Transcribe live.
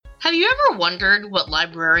Have you ever wondered what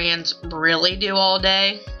librarians really do all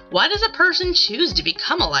day? Why does a person choose to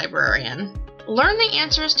become a librarian? Learn the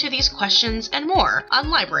answers to these questions and more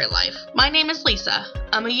on Library Life. My name is Lisa.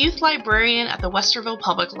 I'm a youth librarian at the Westerville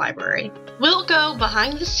Public Library. We'll go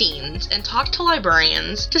behind the scenes and talk to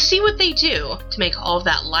librarians to see what they do to make all of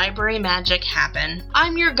that library magic happen.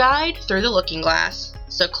 I'm your guide through the looking glass,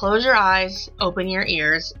 so close your eyes, open your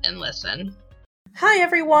ears, and listen. Hi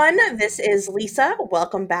everyone, this is Lisa.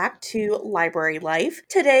 Welcome back to Library Life.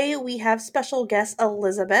 Today we have special guest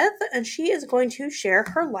Elizabeth, and she is going to share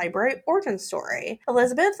her library origin story.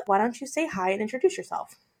 Elizabeth, why don't you say hi and introduce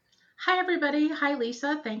yourself? Hi, everybody. Hi,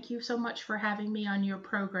 Lisa. Thank you so much for having me on your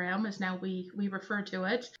program, as now we refer to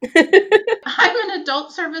it. I'm an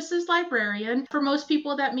adult services librarian. For most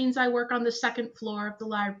people, that means I work on the second floor of the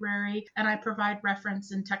library, and I provide reference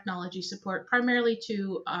and technology support primarily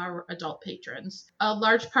to our adult patrons. A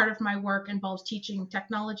large part of my work involves teaching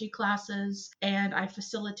technology classes, and I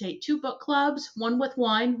facilitate 2 book clubs, one with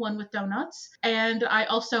wine, one with donuts, and I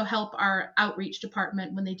also help our outreach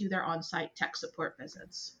department when they do their on-site tech support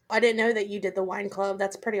visits. I didn't know that you did the wine club.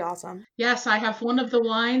 That's pretty awesome. Yes, I have one of the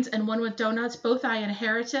wines and one with donuts. Both I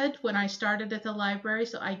inherited when I started at the library,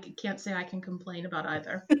 so I can't say I can complain about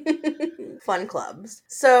either. Fun clubs.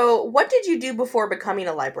 So, what did you do before becoming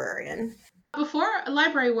a librarian? Before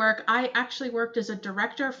library work, I actually worked as a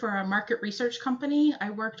director for a market research company. I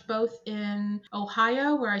worked both in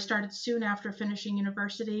Ohio, where I started soon after finishing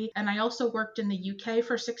university, and I also worked in the UK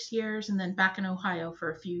for 6 years and then back in Ohio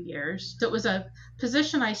for a few years. So it was a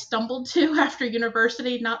position I stumbled to after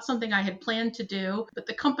university, not something I had planned to do, but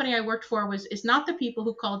the company I worked for is not the people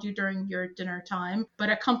who called you during your dinner time, but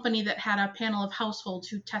a company that had a panel of households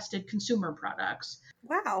who tested consumer products.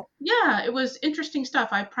 Wow. Yeah, it was interesting stuff.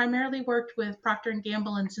 I primarily worked with Procter &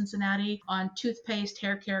 Gamble in Cincinnati on toothpaste,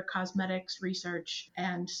 hair care, cosmetics, research,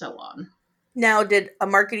 and so on. Now, did a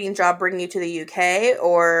marketing job bring you to the UK,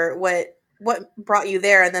 or what brought you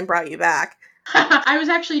there and then brought you back? I was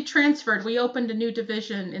actually transferred. We opened a new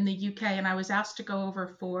division in the UK, and I was asked to go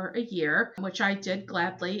over for a year, which I did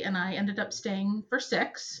gladly, and I ended up staying for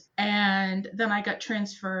 6, and then I got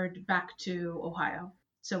transferred back to Ohio.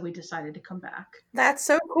 So we decided to come back. That's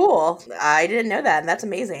so cool. I didn't know that. That's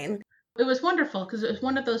amazing. It was wonderful because it was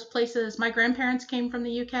one of those places. My grandparents came from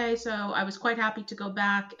the UK, so I was quite happy to go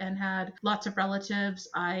back and had lots of relatives.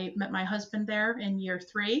 I met my husband there in year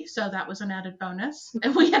 3, so that was an added bonus.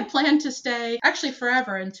 And we had planned to stay actually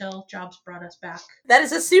forever until jobs brought us back. That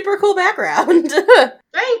is a super cool background.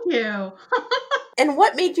 Thank you. And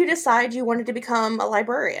what made you decide you wanted to become a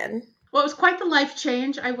librarian? Well, it was quite the life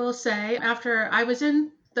change, I will say. After I was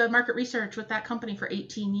in the market research with that company for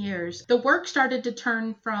 18 years, the work started to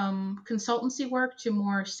turn from consultancy work to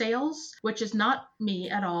more sales, which is not me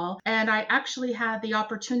at all. And I actually had the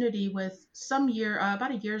opportunity with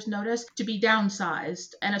about a year's notice to be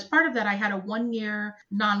downsized. And as part of that, I had a 1-year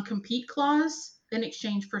non-compete clause in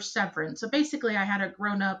exchange for severance. So basically, I had a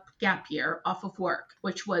grown-up gap year off of work,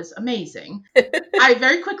 which was amazing. I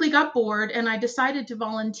very quickly got bored and I decided to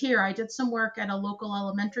volunteer. I did some work at a local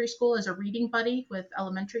elementary school as a reading buddy with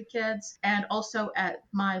elementary kids and also at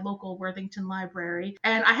my local Worthington library.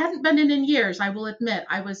 And I hadn't been in years, I will admit.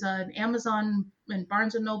 I was an Amazon and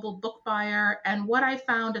Barnes & Noble book buyer. And what I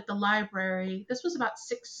found at the library, this was about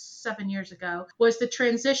 6-7 years ago, was the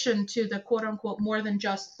transition to the quote unquote more than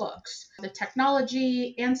just books. The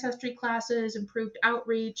technology, ancestry classes, improved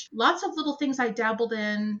outreach, lots of little things I dabbled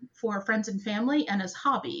in for friends and family and as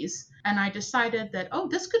hobbies. And I decided that,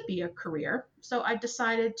 this could be a career. So I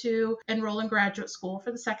decided to enroll in graduate school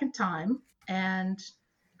for the second time and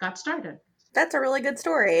got started. That's a really good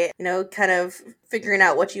story. Kind of figuring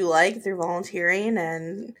out what you like through volunteering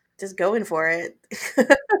and just going for it.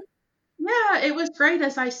 Yeah, it was great.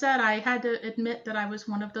 As I said, I had to admit that I was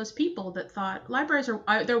one of those people that thought libraries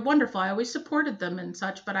they're wonderful. I always supported them and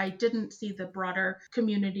such, but I didn't see the broader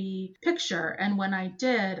community picture. And when I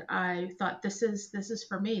did, I thought, this is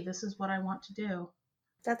for me. This is what I want to do.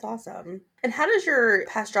 That's awesome. And how does your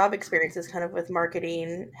past job experiences kind of with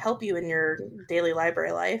marketing help you in your daily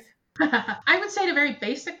library life? I would say at a very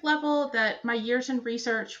basic level that my years in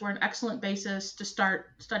research were an excellent basis to start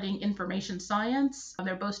studying information science.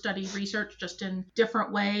 They're both studying research just in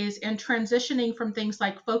different ways, and transitioning from things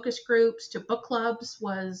like focus groups to book clubs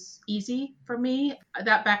was easy for me.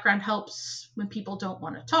 That background helps when people don't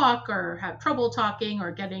want to talk or have trouble talking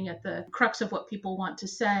or getting at the crux of what people want to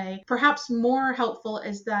say. Perhaps more helpful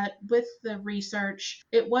is that with the research,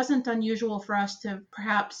 it wasn't unusual for us to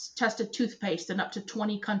perhaps test a toothpaste in up to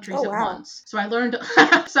 20 countries things Oh, at wow. once. So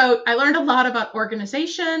I learned a lot about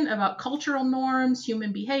organization, about cultural norms,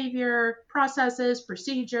 human behavior, processes,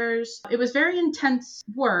 procedures. It was very intense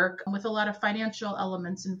work with a lot of financial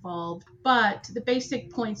elements involved, but the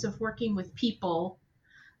basic points of working with people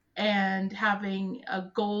and having a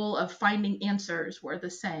goal of finding answers were the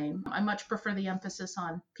same. I much prefer the emphasis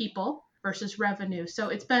on people versus revenue. So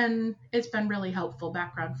it's been really helpful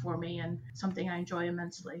background for me and something I enjoy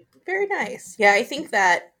immensely. Very nice. Yeah, I think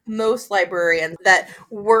that most librarians that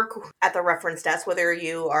work at the reference desk, whether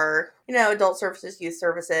you are, adult services, youth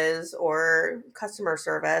services, or customer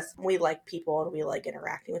service, we like people and we like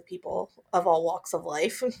interacting with people of all walks of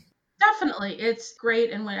life. Definitely. It's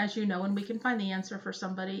great. And as you know, when we can find the answer for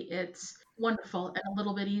somebody, it's wonderful and a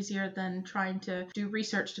little bit easier than trying to do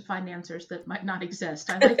research to find answers that might not exist.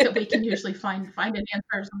 I like that we can usually find an answer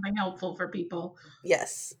or something helpful for people.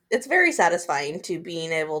 Yes. It's very satisfying to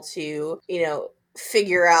being able to,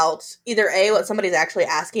 figure out either A, what somebody's actually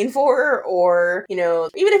asking for, or, even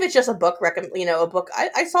if it's just a book, a book.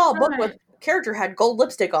 I saw a book with Right. character had gold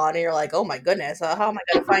lipstick on, and you're like, oh my goodness, how am I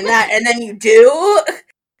going to find that? And then you do.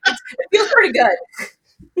 It feels pretty good.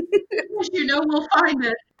 As you know, we'll find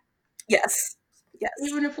it. Yes. Yes.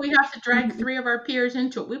 Even if we have to drag 3 of our peers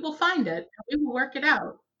into it, we will find it. We will work it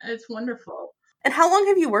out. It's wonderful. And how long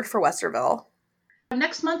have you worked for Westerville?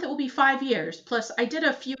 Next month, it will be 5 years. Plus, I did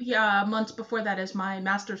a few months before that as my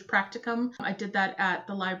master's practicum. I did that at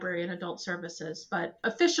the library and adult services. But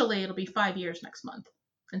officially, it'll be 5 years next month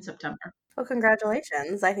in September. Well,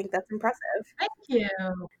 congratulations. I think that's impressive. Thank you.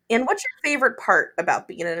 And what's your favorite part about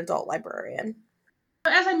being an adult librarian?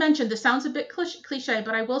 As I mentioned, this sounds a bit cliche,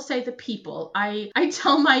 but I will say the people. I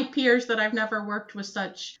tell my peers that I've never worked with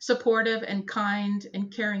such supportive and kind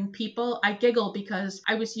and caring people. I giggle because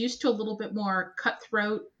I was used to a little bit more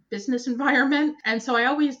cutthroat business environment. And so I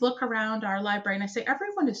always look around our library and I say,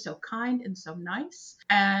 everyone is so kind and so nice.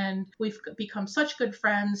 And we've become such good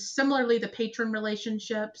friends. Similarly, the patron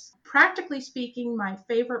relationships. Practically speaking, my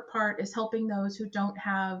favorite part is helping those who don't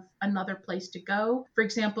have another place to go. For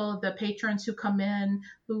example, the patrons who come in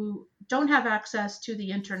who don't have access to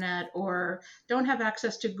the internet or don't have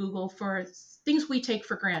access to Google for things we take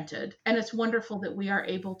for granted. And it's wonderful that we are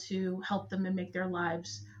able to help them and make their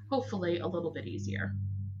lives hopefully a little bit easier.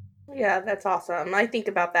 Yeah, that's awesome. I think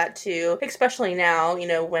about that too, especially now,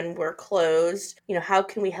 when we're closed, how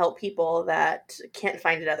can we help people that can't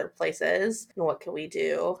find it other places? And what can we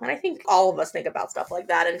do? And I think all of us think about stuff like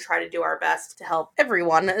that and try to do our best to help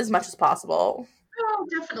everyone as much as possible. Oh,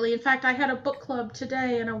 definitely. In fact, I had a book club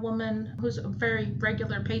today, and a woman who's a very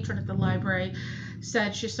regular patron at the library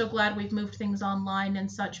said she's so glad we've moved things online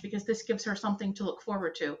and such because this gives her something to look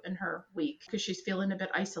forward to in her week because she's feeling a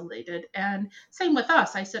bit isolated. And same with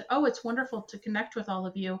us. I said, oh, it's wonderful to connect with all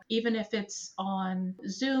of you, even if it's on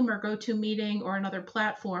Zoom or GoToMeeting or another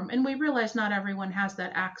platform. And we realize not everyone has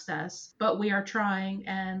that access, but we are trying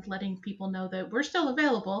and letting people know that we're still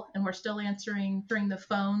available and we're still answering the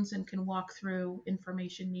phones and can walk through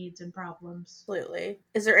information needs and problems. Absolutely.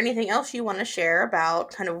 Is there anything else you want to share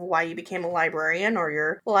about kind of why you became a librarian or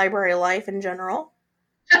your library life in general?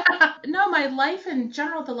 No, my life in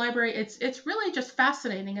general at the library, it's really just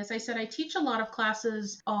fascinating. As I said, I teach a lot of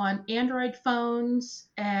classes on Android phones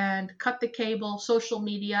and cut the cable, social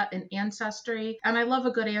media, and ancestry. And I love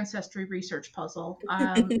a good ancestry research puzzle.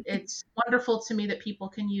 It's wonderful to me that people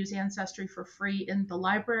can use Ancestry for free in the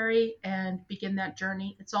library and begin that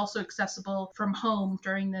journey. It's also accessible from home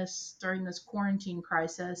during this quarantine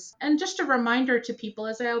crisis. And just a reminder to people,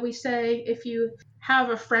 as I always say, if you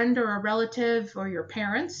have a friend or a relative or your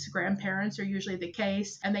parents, grandparents are usually the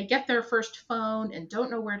case, and they get their first phone and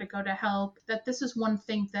don't know where to go to help, that this is one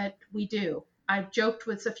thing that we do. I've joked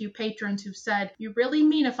with a few patrons who've said, you really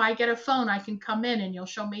mean if I get a phone, I can come in and you'll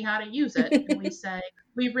show me how to use it? And we say,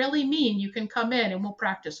 we really mean you can come in and we'll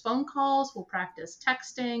practice phone calls, we'll practice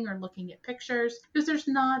texting or looking at pictures, because there's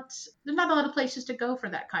not a lot of places to go for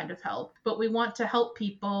that kind of help. But we want to help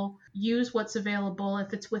people use what's available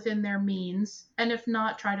if it's within their means, and if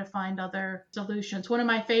not, try to find other solutions. One of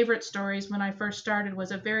my favorite stories when I first started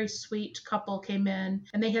was a very sweet couple came in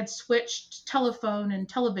and they had switched telephone and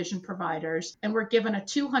television providers and were given a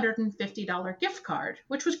 $250 gift card,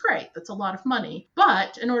 which was great. That's a lot of money.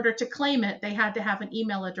 But in order to claim it, they had to have an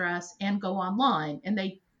email address and go online, and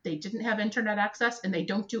they didn't have internet access and they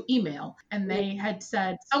don't do email. And they had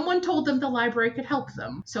said someone told them the library could help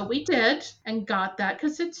them. So we did and got that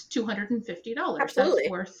because it's $250. Absolutely. That's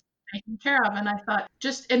worth taking care of. And I thought,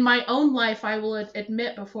 just in my own life, I will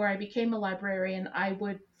admit before I became a librarian, I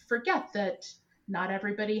would forget that not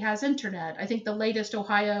everybody has internet. I think the latest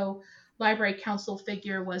Ohio Library Council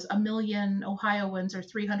figure was 1 million Ohioans or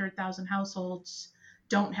 300,000 households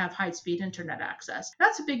don't have high-speed internet access.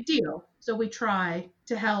 That's a big deal. So we try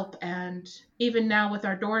to help. And even now with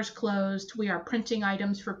our doors closed, we are printing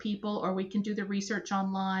items for people, or we can do the research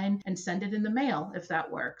online and send it in the mail if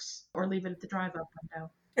that works, or leave it at the drive-up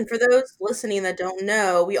window. And for those listening that don't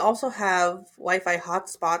know, we also have Wi-Fi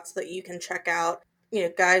hotspots that you can check out. You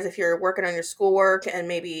know, guys, if you're working on your schoolwork and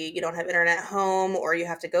maybe you don't have internet at home or you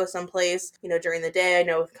have to go someplace, you know, during the day, I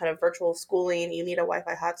know with kind of virtual schooling, you need a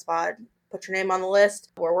Wi-Fi hotspot. Put your name on the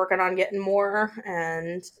list. We're working on getting more,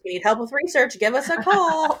 and if you need help with research, give us a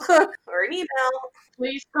call or an email.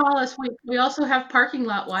 Please call us. We also have parking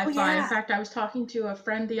lot Wi-Fi. Oh, yeah. In fact, I was talking to a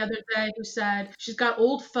friend the other day who said she's got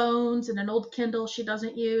old phones and an old Kindle she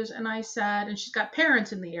doesn't use. And I said, and she's got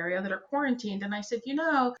parents in the area that are quarantined. And I said, you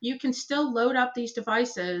know, you can still load up these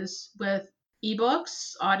devices with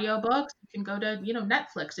ebooks, audiobooks. You can go to, you know,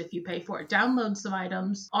 Netflix if you pay for it. Download some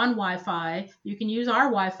items on Wi-Fi. You can use our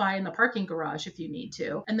Wi-Fi in the parking garage if you need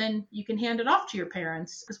to. And then you can hand it off to your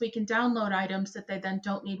parents, because we can download items that they then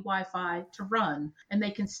don't need Wi-Fi to run. And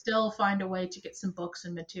they can still find a way to get some books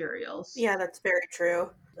and materials. Yeah, that's very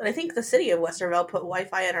true. And I think the city of Westerville put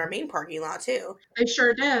Wi-Fi in our main parking lot too. They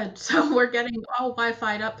sure did. So we're getting all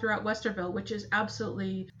Wi-Fi'd up throughout Westerville, which is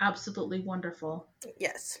absolutely, absolutely wonderful.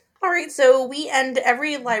 Yes. All right, so we end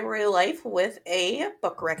every Library Life with a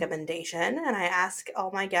book recommendation, and I ask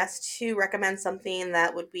all my guests to recommend something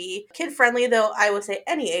that would be kid-friendly, though I would say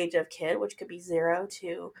any age of kid, which could be 0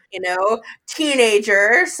 to, you know,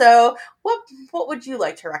 teenager. So what would you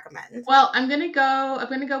like to recommend? Well, I'm gonna go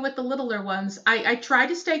with the littler ones. I try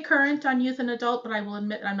to stay current on youth and adult, but I will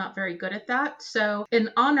admit I'm not very good at that. So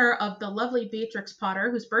in honor of the lovely Beatrix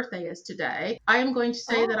Potter, whose birthday is today, I am going to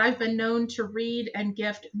say that I've been known to read and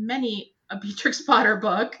gift many a Beatrix Potter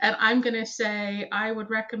book, and I'm going to say I would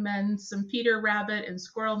recommend some Peter Rabbit and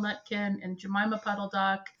Squirrel Nutkin and Jemima Puddle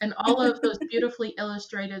Duck and all of those beautifully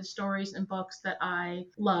illustrated stories and books that I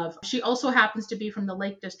love. She also happens to be from the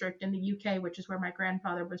Lake District in the UK, which is where my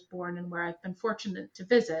grandfather was born and where I've been fortunate to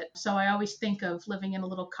visit. So I always think of living in a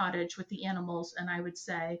little cottage with the animals, and I would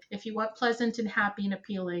say if you want pleasant and happy and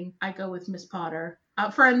appealing, I go with Miss Potter.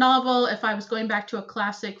 For a novel, if I was going back to a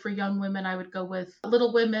classic for young women, I would go with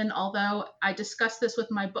Little Women, although I discussed this with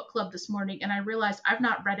my book club this morning and I realized I've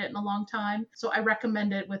not read it in a long time. So I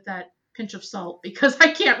recommend it with that pinch of salt because I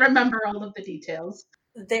can't remember all of the details.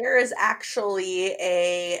 There is actually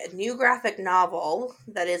a new graphic novel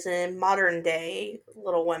that is in modern day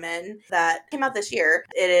Little Women that came out this year.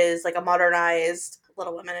 It is like a modernized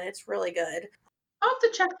Little Women and it's really good. I'll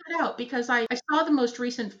have to check that out because I saw the most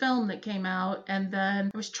recent film that came out and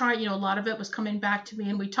then I was trying, you know, a lot of it was coming back to me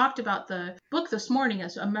and we talked about the book this morning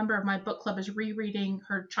as a member of my book club is rereading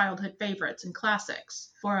her childhood favorites and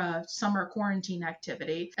classics for a summer quarantine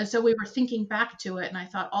activity. And so we were thinking back to it and I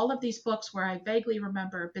thought all of these books where I vaguely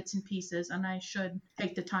remember bits and pieces and I should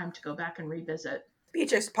take the time to go back and revisit.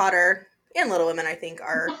 Beatrix Potter and Little Women, I think,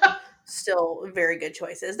 are still very good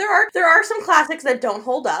choices. There are some classics that don't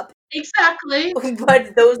hold up. Exactly.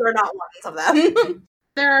 But those are not ones of them.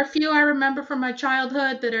 There are a few I remember from my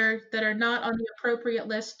childhood that are not on the appropriate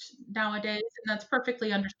list nowadays, and that's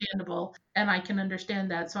perfectly understandable, and I can understand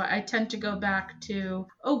that. So I tend to go back to,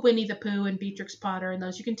 Winnie the Pooh and Beatrix Potter and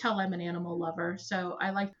those. You can tell I'm an animal lover, so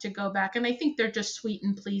I like to go back, and I think they're just sweet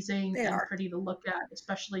and pleasing and pretty to look at,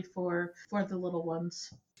 especially for the little ones.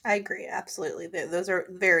 I agree, absolutely. Those are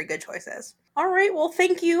very good choices. All right, well,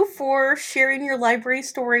 thank you for sharing your library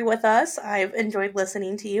story with us. I've enjoyed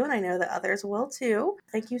listening to you, and I know that others will too.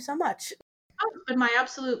 Thank you so much. Oh, it's been my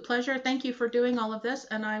absolute pleasure. Thank you for doing all of this,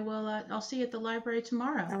 and I'll see you at the library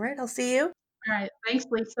tomorrow. All right, I'll see you. All right, thanks,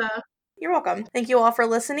 Lisa. You're welcome. Thank you all for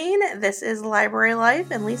listening. This is Library Life,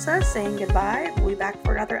 and Lisa saying goodbye. We'll be back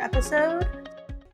for another episode